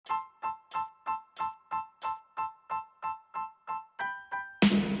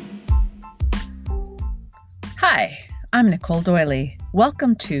Hi, I'm Nicole Doyley.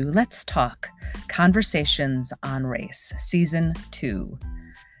 Welcome to Let's Talk, Conversations on Race, Season 2.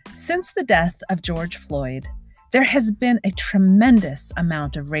 Since the death of George Floyd, there has been a tremendous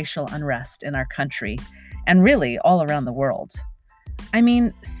amount of racial unrest in our country and really all around the world.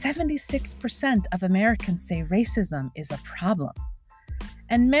 76% of Americans say racism is a problem.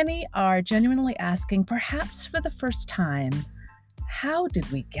 And many are genuinely asking, perhaps for the first time, how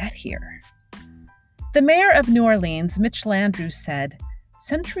did we get here? The mayor of New Orleans, Mitch Landrieu, said,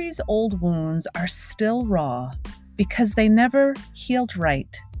 centuries-old wounds are still raw because they never healed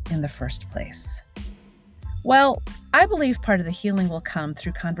right in the first place. Well, I believe part of the healing will come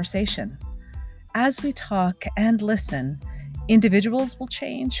through conversation. As we talk and listen, individuals will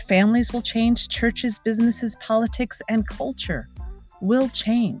change, families will change, churches, businesses, politics, and culture will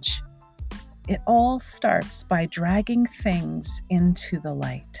change. It all starts by dragging things into the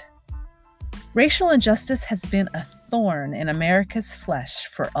light. Racial injustice has been a thorn in America's flesh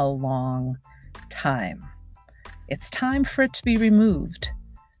for a long time. It's time for it to be removed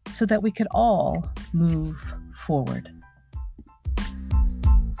so that we could all move forward.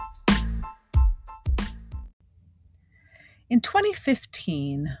 In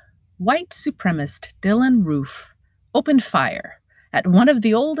 2015, white supremacist Dylan Roof opened fire at one of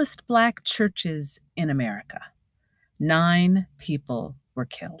the oldest Black churches in America. 9 people were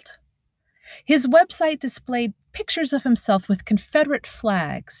killed. His website displayed pictures of himself with Confederate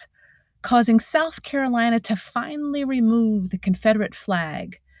flags, causing South Carolina to finally remove the Confederate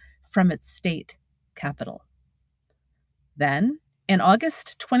flag from its state capital. Then, in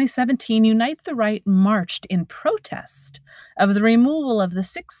August 2017, Unite the Right marched in protest of the removal of the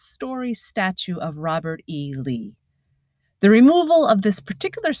 6-story statue of Robert E. Lee. The removal of this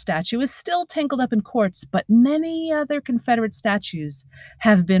particular statue is still tangled up in courts, but many other Confederate statues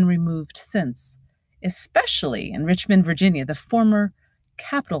have been removed since, especially in Richmond, Virginia, the former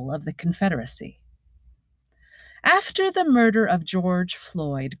capital of the Confederacy. After the murder of George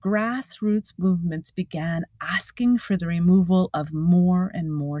Floyd, grassroots movements began asking for the removal of more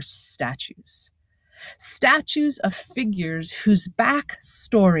and more statues. Statues of figures whose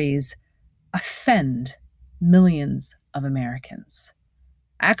backstories offend millions of Americans.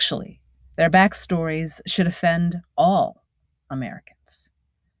 Actually, their backstories should offend all Americans.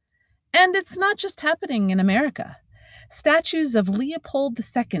 And it's not just happening in America. Statues of Leopold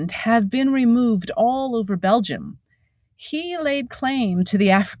II have been removed all over Belgium. He laid claim to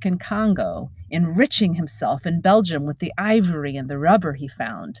the African Congo, enriching himself in Belgium with the ivory and the rubber he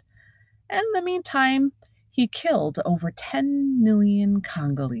found. And in the meantime, he killed over 10 million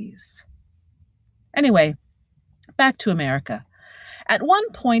Congolese. Anyway, back to America. At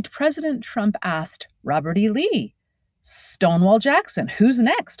one point, President Trump asked Robert E. Lee, Stonewall Jackson, who's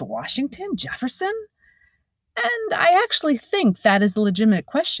next? Washington? Jefferson? And I actually think that is a legitimate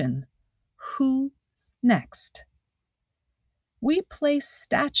question. Who next? We place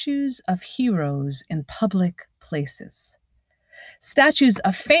statues of heroes in public places. Statues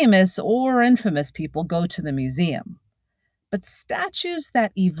of famous or infamous people go to the museum. But statues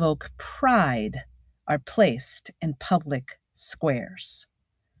that evoke pride are placed in public squares.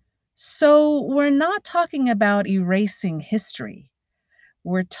 So we're not talking about erasing history.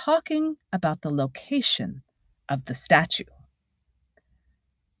 We're talking about the location of the statue.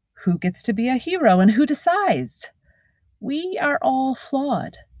 Who gets to be a hero and who decides? We are all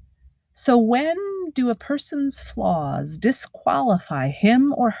flawed. So when do a person's flaws disqualify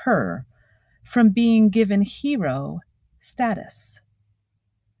him or her from being given hero status?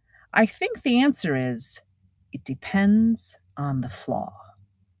 I think the answer is, it depends on the flaw.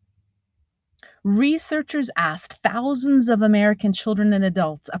 Researchers asked thousands of American children and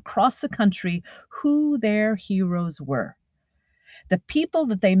adults across the country who their heroes were. The people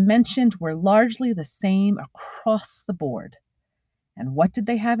that they mentioned were largely the same across the board. And what did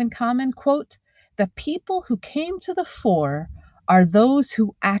they have in common? Quote, the people who came to the fore are those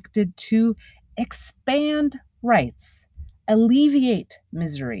who acted to expand rights, alleviate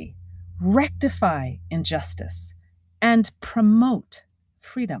misery, rectify injustice, and promote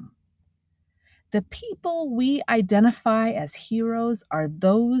freedom. The people we identify as heroes are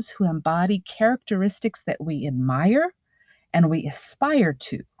those who embody characteristics that we admire and we aspire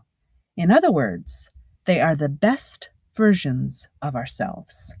to. In other words, they are the best versions of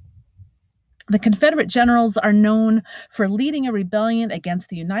ourselves. The Confederate generals are known for leading a rebellion against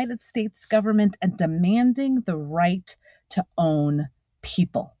the United States government and demanding the right to own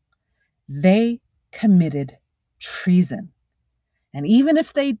people. They committed treason. And even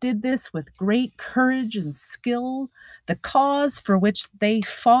if they did this with great courage and skill, the cause for which they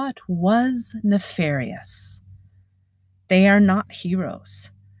fought was nefarious. They are not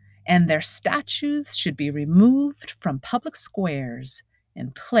heroes, and their statues should be removed from public squares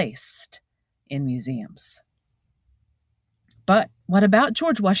and placed in museums. But what about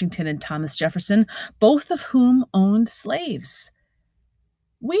George Washington and Thomas Jefferson, both of whom owned slaves?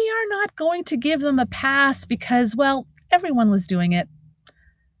 We are not going to give them a pass because, well, everyone was doing it.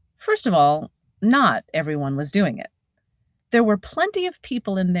 First of all, not everyone was doing it. There were plenty of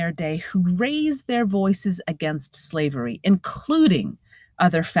people in their day who raised their voices against slavery, including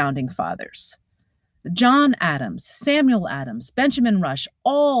other founding fathers. John Adams, Samuel Adams, Benjamin Rush,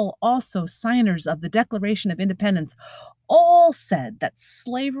 all also signers of the Declaration of Independence, all said that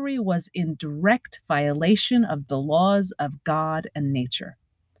slavery was in direct violation of the laws of God and nature.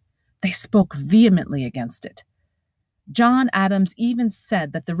 They spoke vehemently against it. John Adams even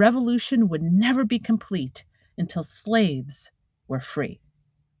said that the revolution would never be complete until slaves were free.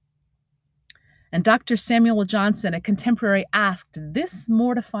 And Dr. Samuel Johnson, a contemporary, asked this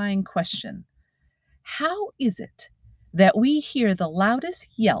mortifying question: how is it that we hear the loudest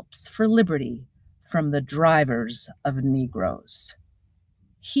yelps for liberty from the drivers of Negroes?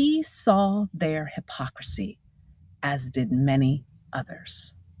 He saw their hypocrisy, as did many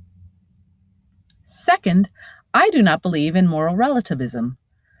others. Second, I do not believe in moral relativism.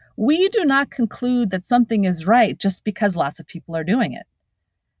 We do not conclude that something is right just because lots of people are doing it.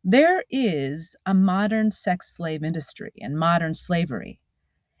 There is a modern sex slave industry and modern slavery,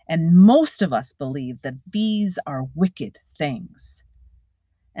 and most of us believe that these are wicked things.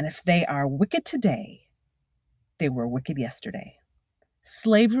 And if they are wicked today, they were wicked yesterday.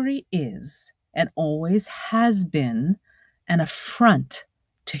 Slavery is and always has been an affront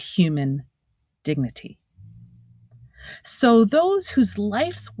to human dignity. So those whose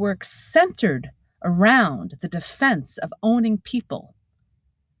life's work centered around the defense of owning people,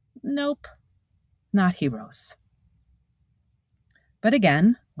 nope, not heroes. But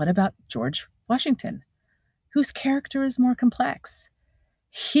again, what about George Washington, whose character is more complex?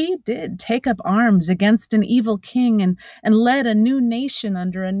 He did take up arms against an evil king and led a new nation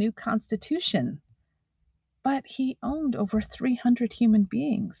under a new constitution. But he owned over 300 human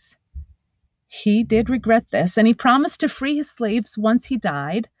beings. He did regret this, and he promised to free his slaves once he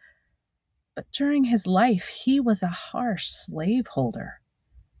died. But during his life, he was a harsh slaveholder.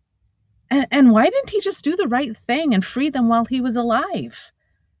 And why didn't he just do the right thing and free them while he was alive?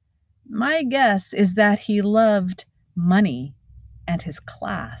 My guess is that he loved money and his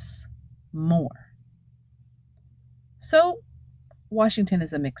class more. So, Washington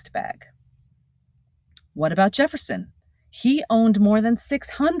is a mixed bag. What about Jefferson? He owned more than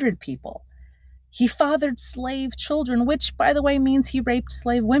 600 people. He fathered slave children, which, by the way, means he raped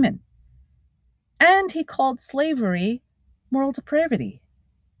slave women. And he called slavery moral depravity,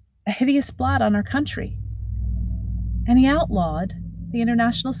 a hideous blot on our country. And he outlawed the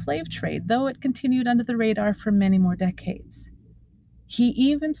international slave trade, though it continued under the radar for many more decades. He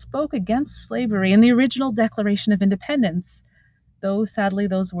even spoke against slavery in the original Declaration of Independence, though sadly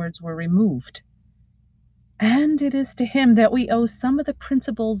those words were removed. And it is to him that we owe some of the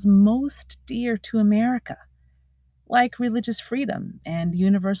principles most dear to America, like religious freedom and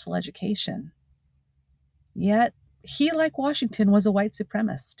universal education. Yet, he, like Washington, was a white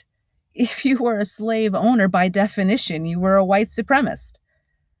supremacist. If you were a slave owner, by definition, you were a white supremacist.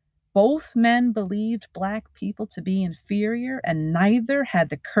 Both men believed Black people to be inferior, and neither had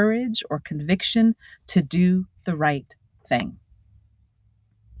the courage or conviction to do the right thing.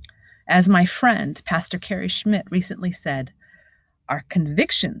 As my friend, Pastor Carrie Schmidt, recently said, our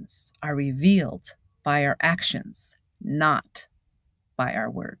convictions are revealed by our actions, not by our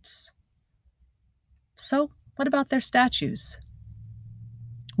words. So, what about their statues?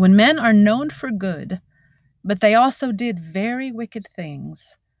 When men are known for good, but they also did very wicked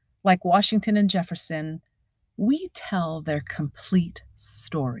things, like Washington and Jefferson, we tell their complete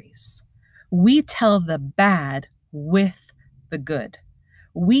stories. We tell the bad with the good.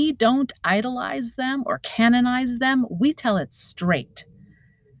 We don't idolize them or canonize them. We tell it straight.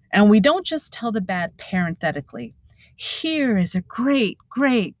 And we don't just tell the bad parenthetically. Here is a great,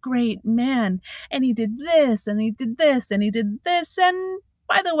 great, great man, and he did this, and he did this, and he did this, and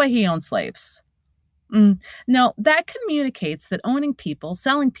by the way, he owned slaves. No, that communicates that owning people,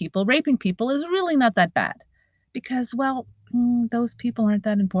 selling people, raping people is really not that bad because, well, those people aren't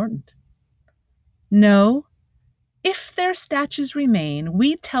that important. No, if their statues remain,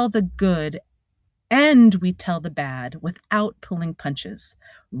 we tell the good and we tell the bad without pulling punches,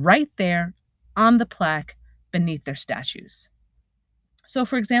 right there on the plaque beneath their statues. So,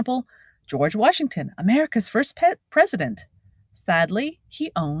 for example, George Washington, America's first president. Sadly, he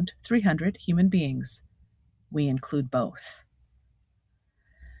owned 300 human beings. we include both.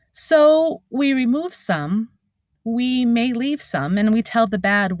 So we remove some, we may leave some, and we tell the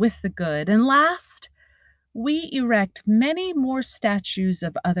bad with the good. And last, we erect many more statues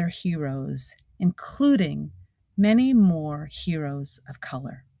of other heroes, including many more heroes of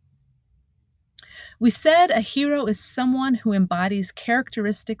color. We said a hero is someone who embodies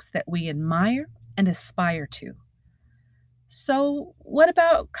characteristics that we admire and aspire to. So what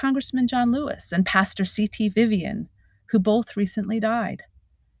about Congressman John Lewis and Pastor C.T. Vivian, who both recently died?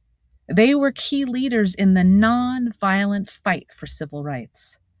 They were key leaders in the nonviolent fight for civil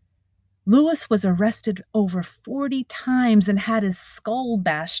rights. Lewis was arrested over 40 times and had his skull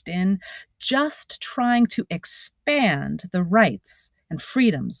bashed in, just trying to expand the rights and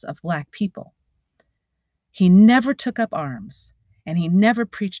freedoms of Black people. He never took up arms, and he never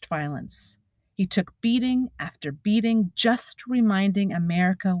preached violence. He took beating after beating, just reminding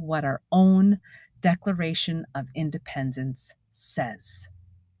America what our own Declaration of Independence says.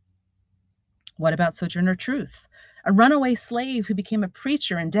 What about Sojourner Truth, a runaway slave who became a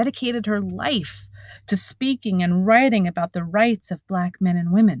preacher and dedicated her life to speaking and writing about the rights of Black men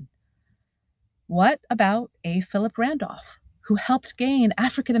and women? What about A. Philip Randolph, who helped gain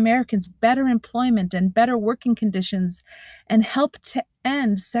African Americans better employment and better working conditions and helped to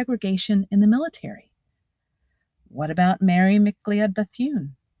end segregation in the military? What about Mary McLeod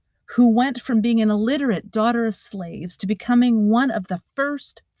Bethune, who went from being an illiterate daughter of slaves to becoming one of the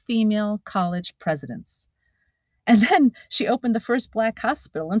first female college presidents? And then she opened the first Black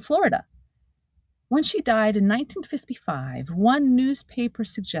hospital in Florida. When she died in 1955, one newspaper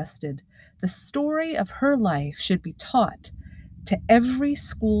suggested the story of her life should be taught to every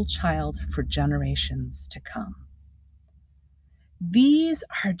school child for generations to come. These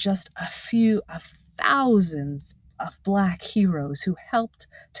are just a few of thousands of Black heroes who helped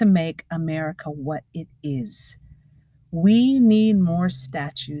to make America what it is. We need more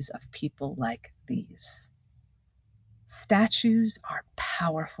statues of people like these. Statues are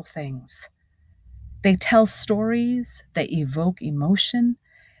powerful things. They tell stories, they evoke emotion.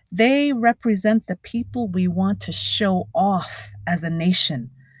 They represent the people we want to show off as a nation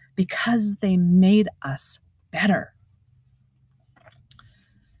because they made us better.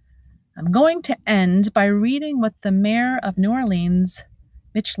 I'm going to end by reading what the mayor of New Orleans,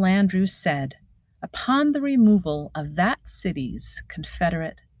 Mitch Landrieu, said upon the removal of that city's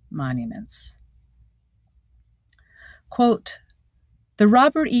Confederate monuments. Quote, "The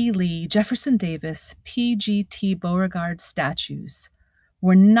Robert E. Lee, Jefferson Davis, P.G.T. Beauregard statues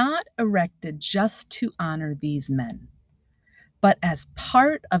were not erected just to honor these men, but as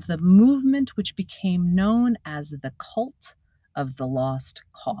part of the movement which became known as the cult of the lost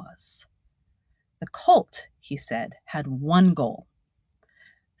cause. The cult," he said, "had one goal: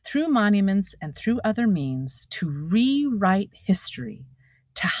 through monuments and through other means, to rewrite history,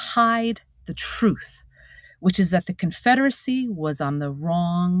 to hide the truth, which is that the Confederacy was on the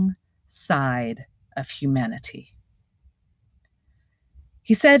wrong side of humanity."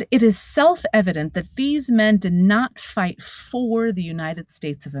 He said, "It is self-evident that these men did not fight for the United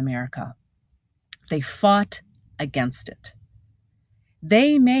States of America. They fought against it.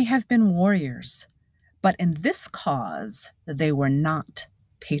 They may have been warriors, but in this cause, they were not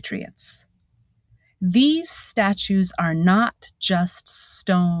patriots. These statues are not just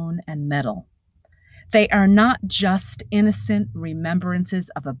stone and metal. They are not just innocent remembrances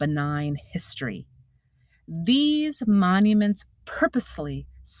of a benign history. These monuments purposely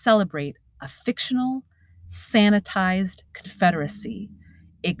celebrate a fictional, sanitized Confederacy,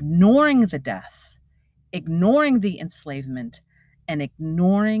 ignoring the death, ignoring the enslavement, and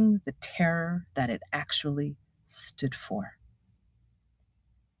ignoring the terror that it actually stood for."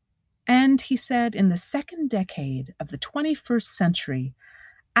 And he said, in the second decade of the 21st century,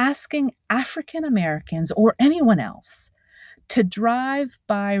 asking African Americans or anyone else to drive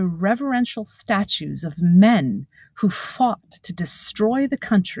by reverential statues of men who fought to destroy the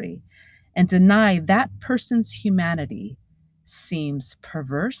country and deny that person's humanity seems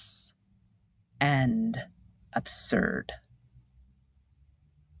perverse and absurd.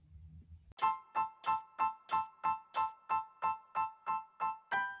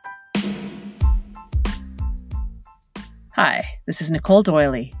 Hi, this is Nicole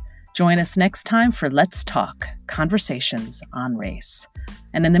Doyley. Join us next time for Let's Talk, Conversations on Race.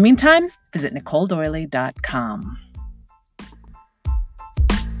 And in the meantime, visit NicoleDoyley.com.